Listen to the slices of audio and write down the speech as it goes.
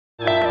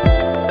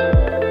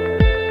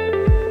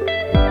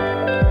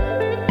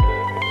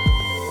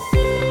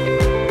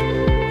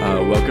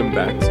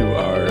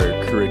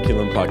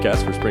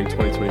podcast for spring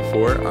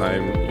 2024.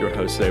 I'm your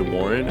host today,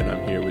 Warren, and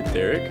I'm here with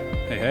Derek.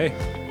 Hey.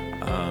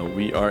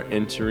 We are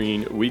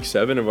entering week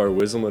 7 of our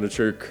Wisdom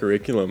Literature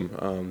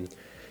curriculum.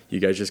 You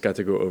guys just got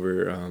to go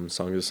over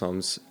Songs of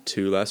Psalms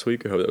 2 last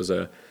week. I hope that was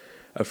a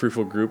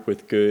fruitful group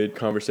with good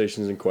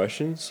conversations and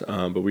questions.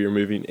 But we are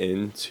moving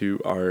into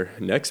our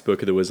next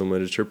book of the Wisdom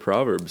Literature,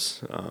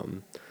 Proverbs.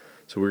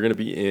 So we're going to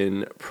be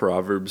in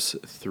Proverbs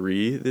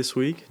 3 this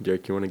week.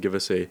 Derek, you want to give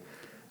us a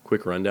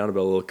quick rundown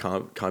about a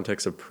little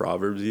context of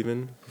Proverbs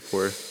even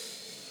before?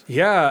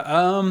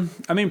 Yeah,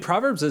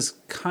 Proverbs is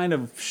kind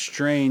of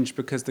strange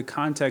because the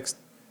context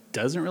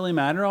doesn't really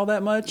matter all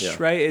that much,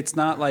 right? It's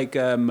not like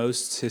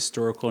most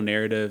historical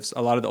narratives.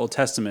 A lot of the Old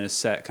Testament is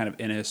set kind of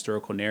in a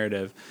historical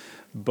narrative.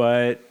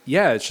 But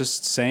yeah, it's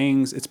just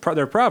sayings.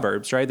 They're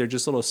proverbs, right? They're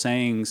just little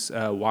sayings,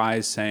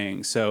 wise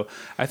sayings. So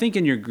I think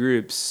in your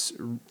groups,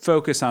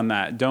 focus on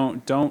that.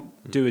 Don't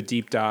do a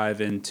deep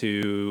dive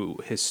into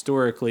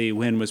historically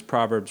when was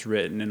Proverbs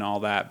written and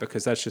all that,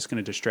 because that's just going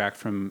to distract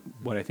from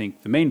what I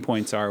think the main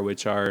points are,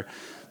 which are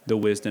the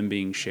wisdom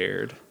being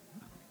shared.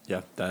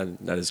 Yeah,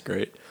 that is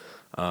great.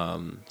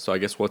 So I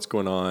guess what's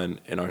going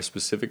on in our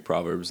specific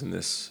proverbs in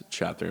this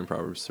chapter in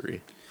Proverbs 3?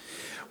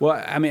 Well,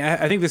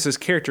 I think this is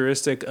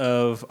characteristic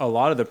of a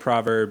lot of the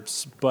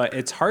Proverbs, but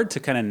it's hard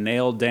to kind of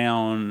nail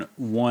down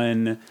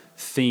one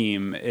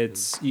theme.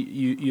 It's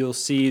you'll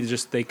see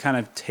just they kind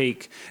of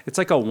it's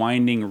like a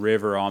winding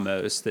river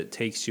almost that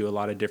takes you a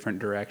lot of different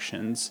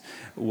directions,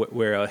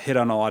 where it'll hit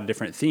on a lot of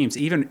different themes,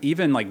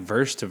 even like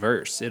verse to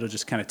verse. It'll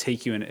just kind of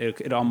take you in,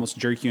 it almost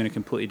jerk you in a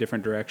completely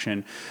different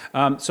direction.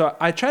 So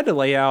I tried to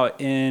lay out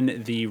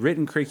in the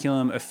written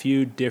curriculum a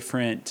few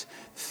different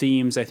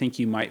themes I think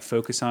you might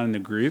focus on in the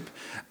group.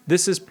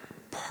 This is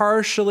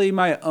partially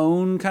my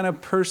own kind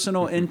of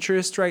personal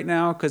interest right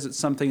now because it's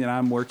something that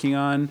I'm working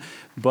on,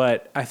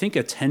 but I think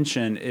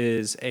attention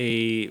is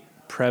a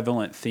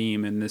prevalent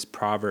theme in this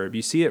proverb.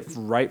 You see it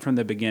right from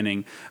the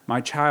beginning.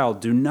 My child,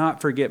 do not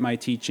forget my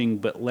teaching,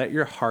 but let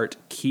your heart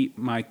keep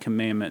my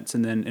commandments.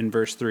 And then in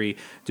verse 3,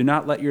 do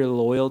not let your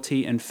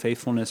loyalty and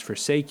faithfulness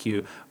forsake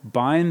you.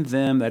 Bind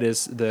them, that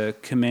is the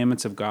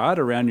commandments of God,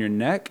 around your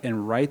neck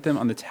and write them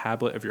on the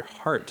tablet of your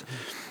heart.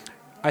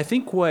 I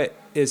think what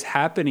is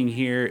happening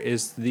here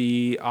is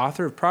the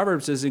author of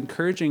Proverbs is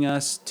encouraging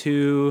us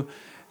to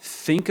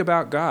think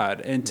about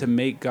God and to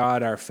make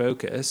God our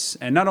focus.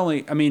 And not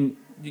only,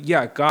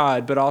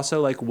 God, but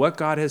also like what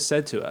God has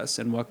said to us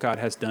and what God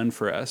has done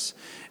for us.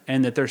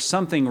 And that there's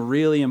something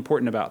really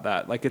important about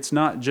that. Like it's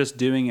not just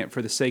doing it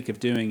for the sake of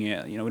doing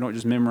it. We don't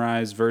just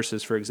memorize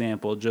verses, for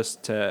example,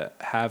 just to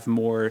have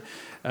more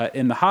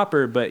in the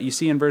hopper. But you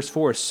see in verse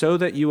 4, so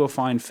that you will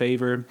find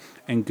favor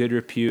and good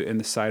repute in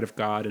the sight of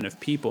God and of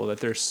people,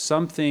 that there's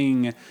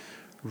something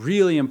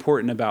really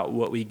important about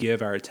what we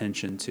give our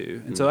attention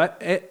to. And so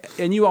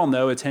and you all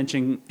know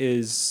attention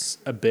is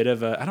a bit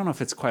of I don't know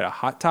if it's quite a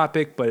hot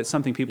topic, but it's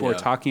something people are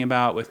talking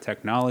about with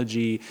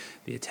technology,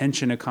 the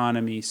attention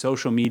economy,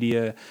 social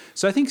media.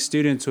 So I think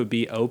students would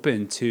be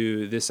open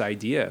to this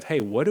idea of,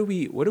 hey, what do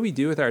we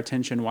do with our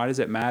attention? Why does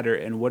it matter?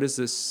 And what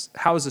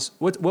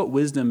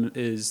wisdom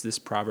is this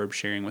proverb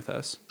sharing with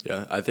us?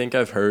 Yeah, I think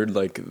I've heard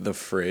like the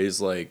phrase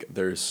like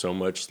there's so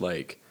much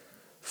like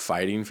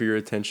fighting for your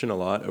attention a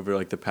lot over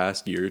like the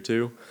past year or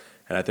two,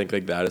 and I think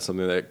like that is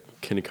something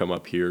that can come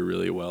up here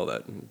really well,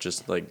 that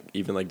just like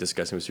even like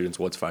discussing with students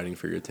what's fighting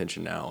for your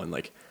attention now and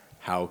like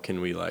how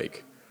can we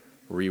like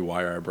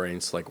rewire our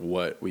brains to like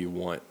what we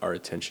want our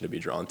attention to be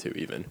drawn to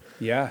even.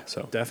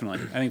 So definitely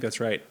I think that's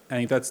right.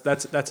 I think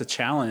that's a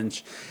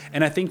challenge,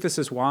 and I think this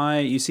is why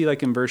you see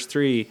like in verse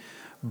 3,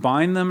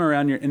 bind them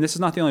around your, and this is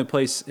not the only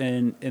place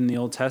in the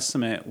Old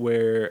Testament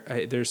where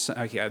there's,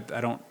 I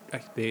don't,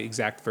 the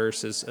exact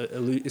verse is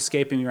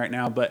escaping me right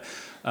now, but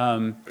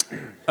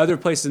other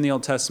places in the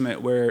Old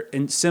Testament where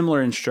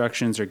similar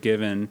instructions are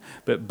given,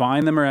 but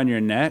bind them around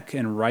your neck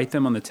and write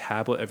them on the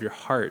tablet of your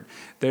heart.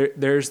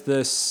 There's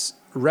this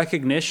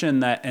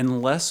recognition that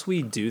unless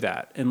we do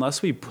that,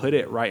 unless we put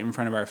it right in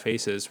front of our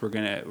faces, we're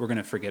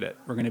gonna forget it.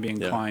 We're gonna be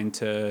inclined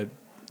to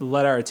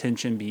let our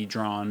attention be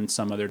drawn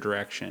some other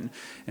direction.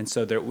 And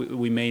so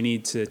we may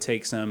need to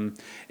take some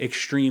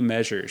extreme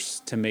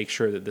measures to make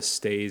sure that this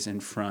stays in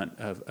front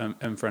of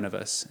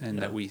us and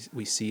that we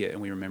see it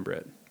and we remember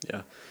it.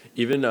 Yeah.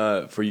 Even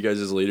for you guys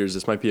as leaders,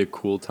 this might be a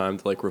cool time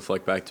to like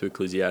reflect back to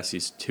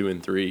Ecclesiastes 2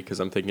 and 3, because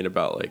I'm thinking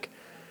about like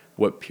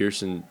what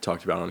Pearson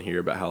talked about on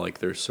here about how like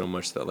there's so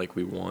much that like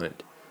we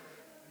want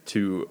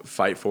to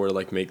fight for,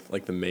 like make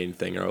like the main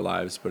thing in our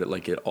lives, but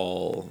it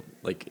all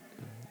like,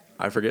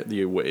 I forget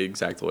the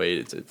exact way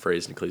it's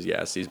phrased in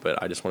Ecclesiastes,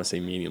 but I just want to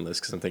say meaningless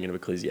because I'm thinking of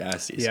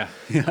Ecclesiastes. Yeah.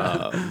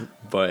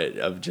 But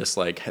of just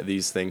like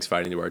these things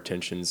fighting to our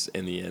attentions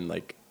in the end,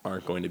 like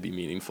aren't going to be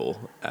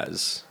meaningful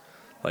as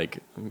like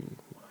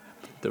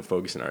the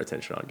focusing our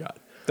attention on God.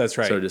 That's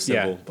right. So just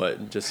simple,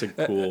 but just a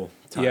cool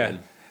time.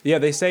 Yeah,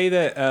 they say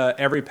that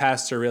every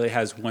pastor really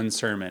has one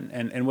sermon.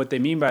 And what they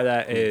mean by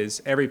that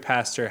is every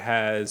pastor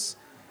has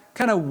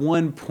kind of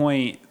one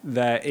point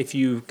that if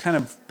you kind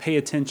of pay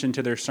attention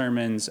to their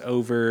sermons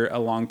over a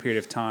long period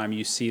of time,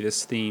 you see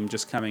this theme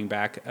just coming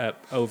back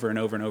up over and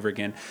over and over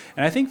again.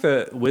 And I think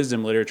the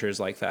wisdom literature is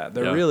like that.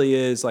 There really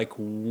is like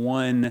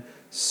one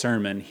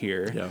sermon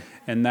here,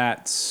 and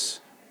that's,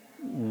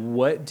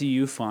 what do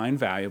you find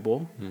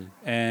valuable?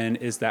 And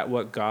is that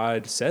what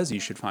God says you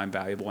should find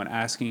valuable? And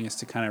asking us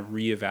to kind of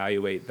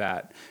reevaluate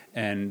that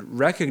and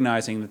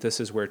recognizing that this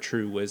is where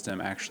true wisdom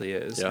actually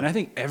is. And I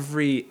think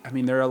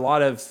there are a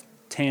lot of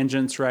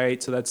tangents,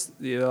 right? So that's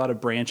a lot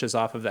of branches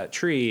off of that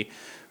tree.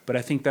 But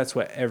I think that's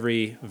what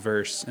every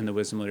verse in the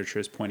wisdom literature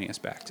is pointing us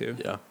back to.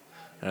 Yeah.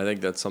 And I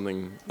think that's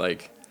something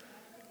like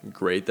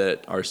great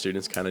that our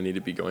students kind of need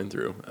to be going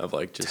through, of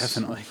like just,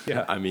 definitely.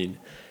 Yeah. I mean,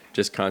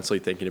 just constantly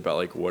thinking about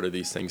like, what are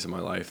these things in my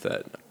life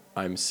that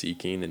I'm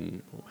seeking,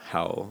 and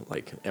how,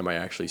 like, am I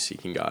actually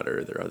seeking God, or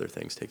are there other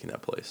things taking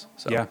that place?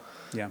 So yeah.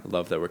 I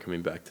love that we're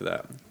coming back to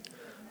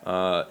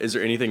that. Is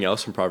there anything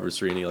else from Proverbs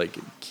 3, any like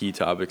key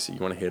topics that you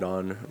want to hit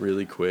on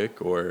really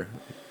quick, or?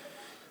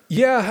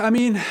 Yeah, I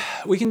mean,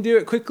 we can do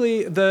it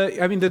quickly.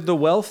 The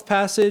wealth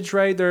passage,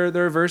 right? There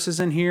are verses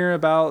in here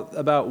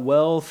about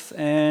wealth,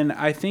 and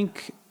I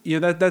think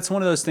that's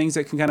one of those things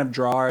that can kind of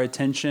draw our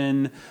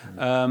attention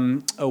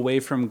away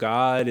from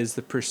God, is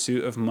the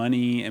pursuit of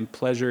money and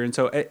pleasure, and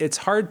so it's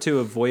hard to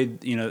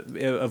avoid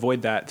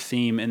that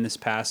theme in this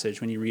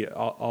passage when you read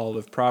all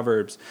of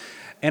Proverbs.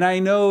 And I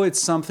know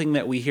it's something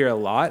that we hear a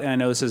lot, and I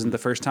know this isn't the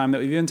first time that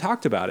we've even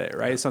talked about it,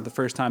 right? It's not the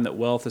first time that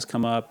wealth has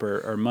come up,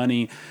 or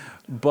money.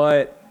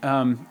 But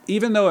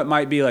even though it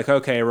might be like,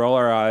 okay, roll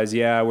our eyes,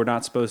 we're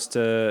not supposed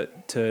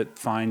to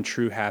find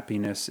true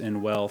happiness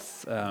in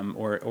wealth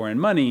or in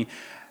money,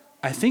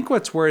 I think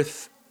what's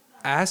worth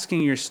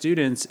asking your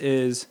students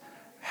is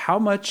how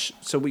much,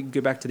 so we go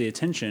back to the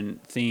attention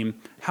theme,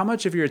 how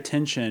much of your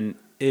attention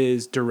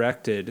is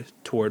directed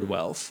toward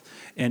wealth,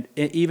 and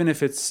even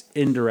if it's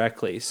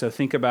indirectly. So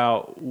think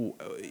about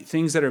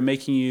things that are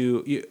making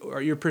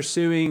you're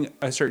pursuing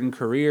a certain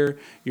career,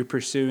 you're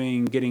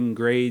pursuing getting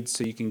grades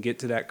so you can get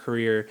to that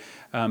career,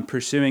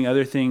 pursuing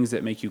other things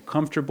that make you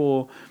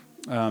comfortable,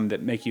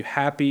 that make you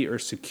happy or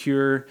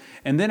secure,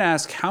 and then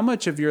ask how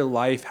much of your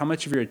life, how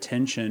much of your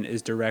attention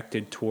is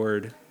directed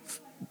toward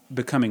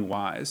becoming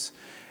wise.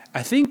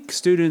 I think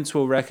students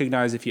will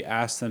recognize, if you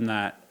ask them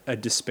that, a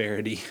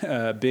disparity,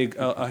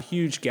 a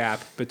huge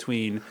gap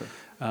between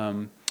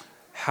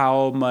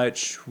how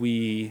much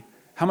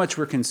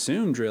we're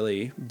consumed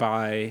really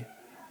by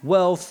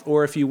wealth,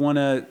 or if you want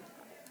to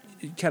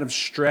kind of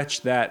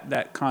stretch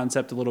that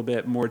concept a little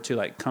bit more to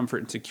like comfort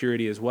and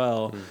security as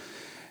well,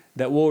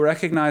 that we'll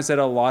recognize that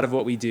a lot of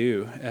what we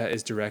do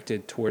is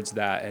directed towards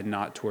that and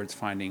not towards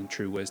finding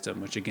true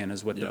wisdom, which again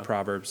is what the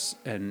Proverbs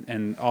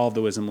and all of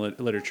the wisdom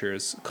literature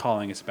is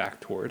calling us back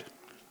toward.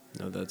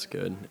 No, that's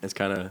good.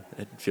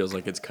 It feels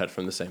like it's cut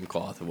from the same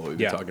cloth of what we've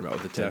been talking about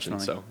with attention.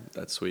 Definitely. So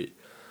that's sweet.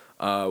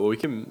 Well, we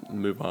can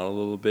move on a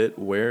little bit.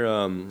 Where,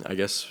 I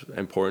guess,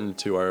 important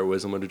to our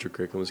wisdom literature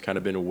curriculum has kind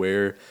of been,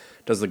 where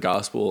does the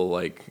gospel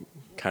like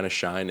kind of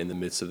shine in the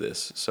midst of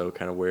this? So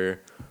kind of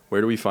where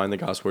do we find the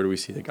gospel? Where do we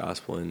see the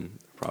gospel in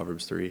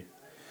Proverbs 3?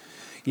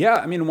 Yeah,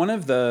 I mean, one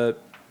of the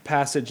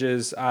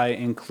passages I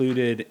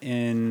included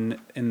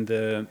in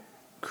the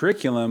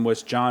curriculum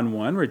was John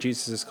 1, where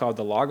Jesus is called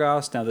the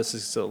Logos. Now, this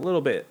is a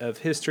little bit of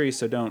history,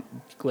 so don't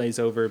glaze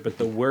over, but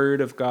the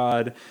Word of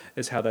God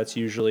is how that's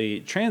usually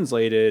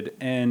translated.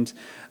 And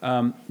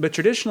but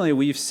traditionally,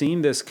 we've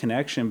seen this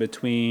connection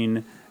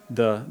between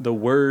the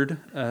Word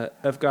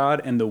of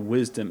God and the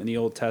wisdom in the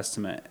Old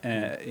Testament.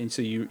 And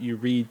so you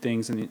read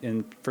things,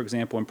 in for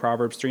example, in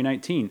Proverbs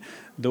 3:19,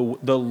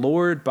 the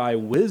Lord by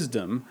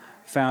wisdom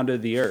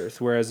founded the earth,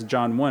 whereas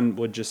John 1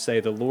 would just say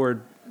the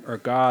Lord or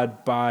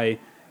God by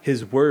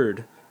His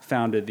word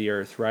founded the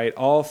earth, right?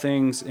 All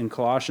things, in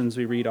Colossians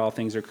we read, all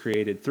things are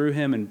created through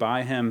Him and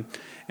by Him.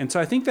 And so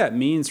I think that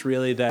means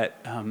really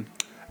that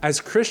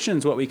as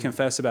Christians, what we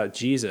confess about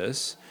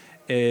Jesus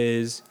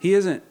is He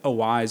isn't a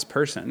wise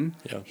person.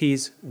 Yeah.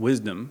 He's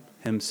wisdom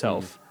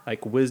Himself,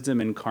 like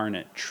wisdom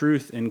incarnate,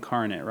 truth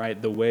incarnate,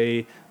 right? The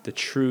way, the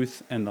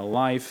truth, and the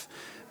life.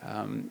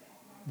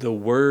 The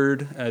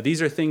word,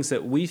 these are things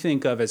that we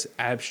think of as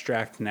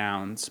abstract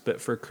nouns,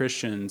 but for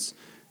Christians,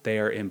 they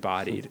are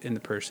embodied in the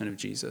person of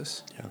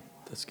Jesus. Yeah,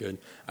 that's good.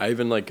 I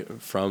even, like,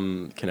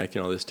 from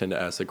connecting all this, tend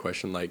to ask the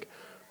question, like,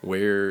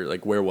 where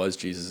was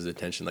Jesus'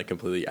 attention? Like,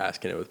 completely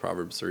asking it with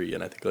Proverbs 3.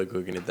 And I think, like,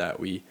 looking at that,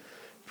 we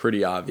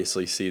pretty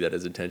obviously see that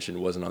his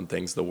attention wasn't on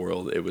things of the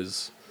world. It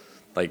was,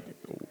 like,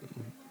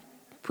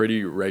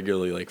 pretty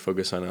regularly, like,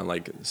 focused on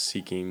like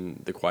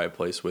seeking the quiet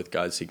place with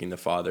God, seeking the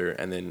Father.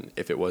 And then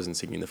if it wasn't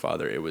seeking the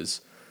Father, it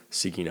was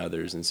seeking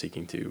others and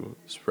seeking to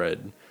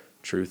spread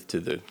truth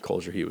to the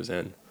culture he was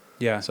in.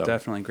 Yeah, so,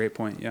 definitely. Great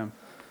point. Yeah.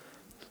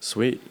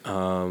 Sweet.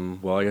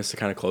 Well, I guess to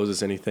kind of close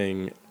this,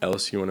 anything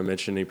else you want to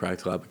mention, any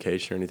practical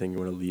application or anything you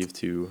want to leave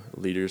to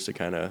leaders to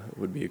kind of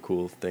would be a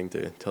cool thing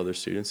to tell their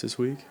students this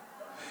week?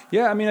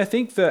 Yeah, I mean, I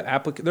think there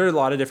are a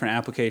lot of different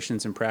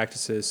applications and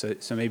practices,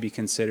 so maybe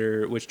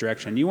consider which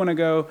direction you want to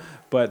go.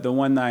 But the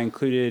one that I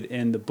included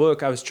in the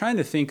book, I was trying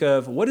to think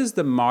of what is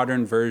the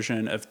modern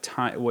version of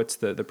time. What's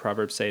the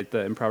Proverbs say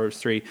in Proverbs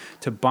 3?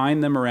 To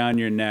bind them around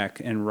your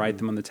neck and write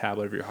them on the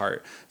tablet of your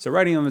heart. So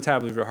writing on the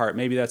tablet of your heart,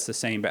 maybe that's the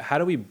same, but how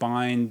do we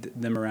bind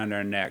them around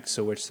our neck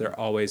so which they're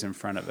always in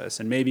front of us?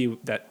 And maybe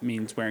that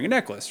means wearing a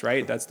necklace,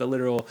 right? That's the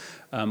literal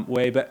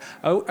way. But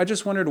I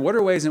just wondered, what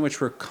are ways in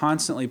which we're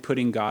constantly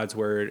putting God's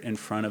word in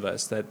front of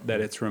us, that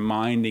it's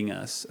reminding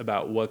us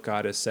about what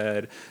God has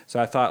said. So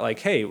I thought, like,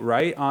 hey,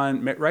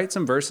 write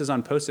some verses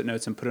on Post-it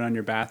notes and put it on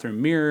your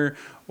bathroom mirror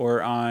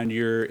or on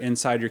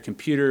inside your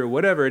computer,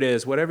 whatever it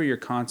is, whatever you're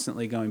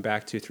constantly going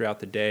back to throughout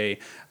the day.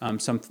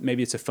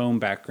 Maybe it's a phone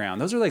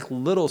background. Those are like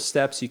little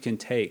steps you can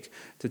take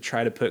to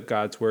try to put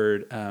God's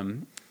word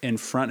in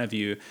front of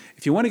you.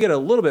 If you want to get a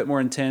little bit more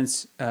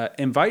intense,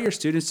 invite your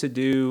students to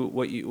do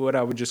what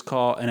I would just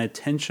call an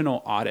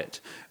attentional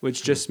audit,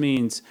 which just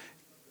means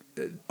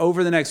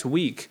over the next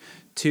week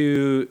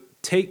to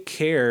take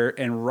care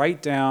and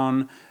write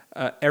down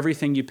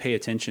everything you pay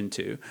attention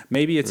to.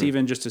 Maybe it's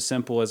even just as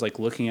simple as like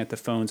looking at the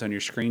phones on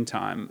your screen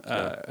time,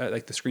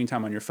 like the screen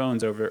time on your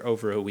phones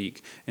over a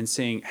week, and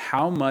seeing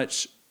how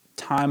much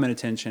time and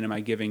attention am I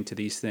giving to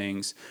these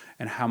things,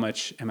 and how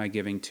much am I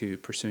giving to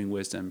pursuing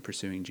wisdom,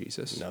 pursuing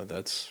Jesus. No,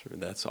 that's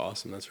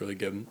awesome. That's really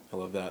good. I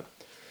love that.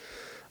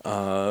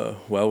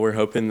 Well, we're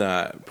hoping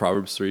that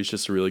Proverbs 3 is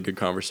just a really good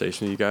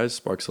conversation with you guys.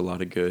 Sparks a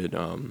lot of good,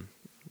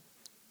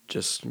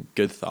 just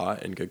good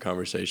thought and good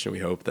conversation. We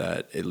hope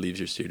that it leaves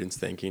your students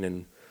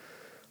thinking.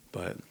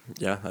 But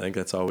yeah, I think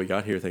that's all we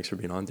got here. Thanks for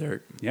being on,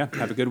 Derek. Yeah,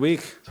 have a good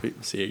week.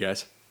 Sweet. See you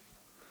guys.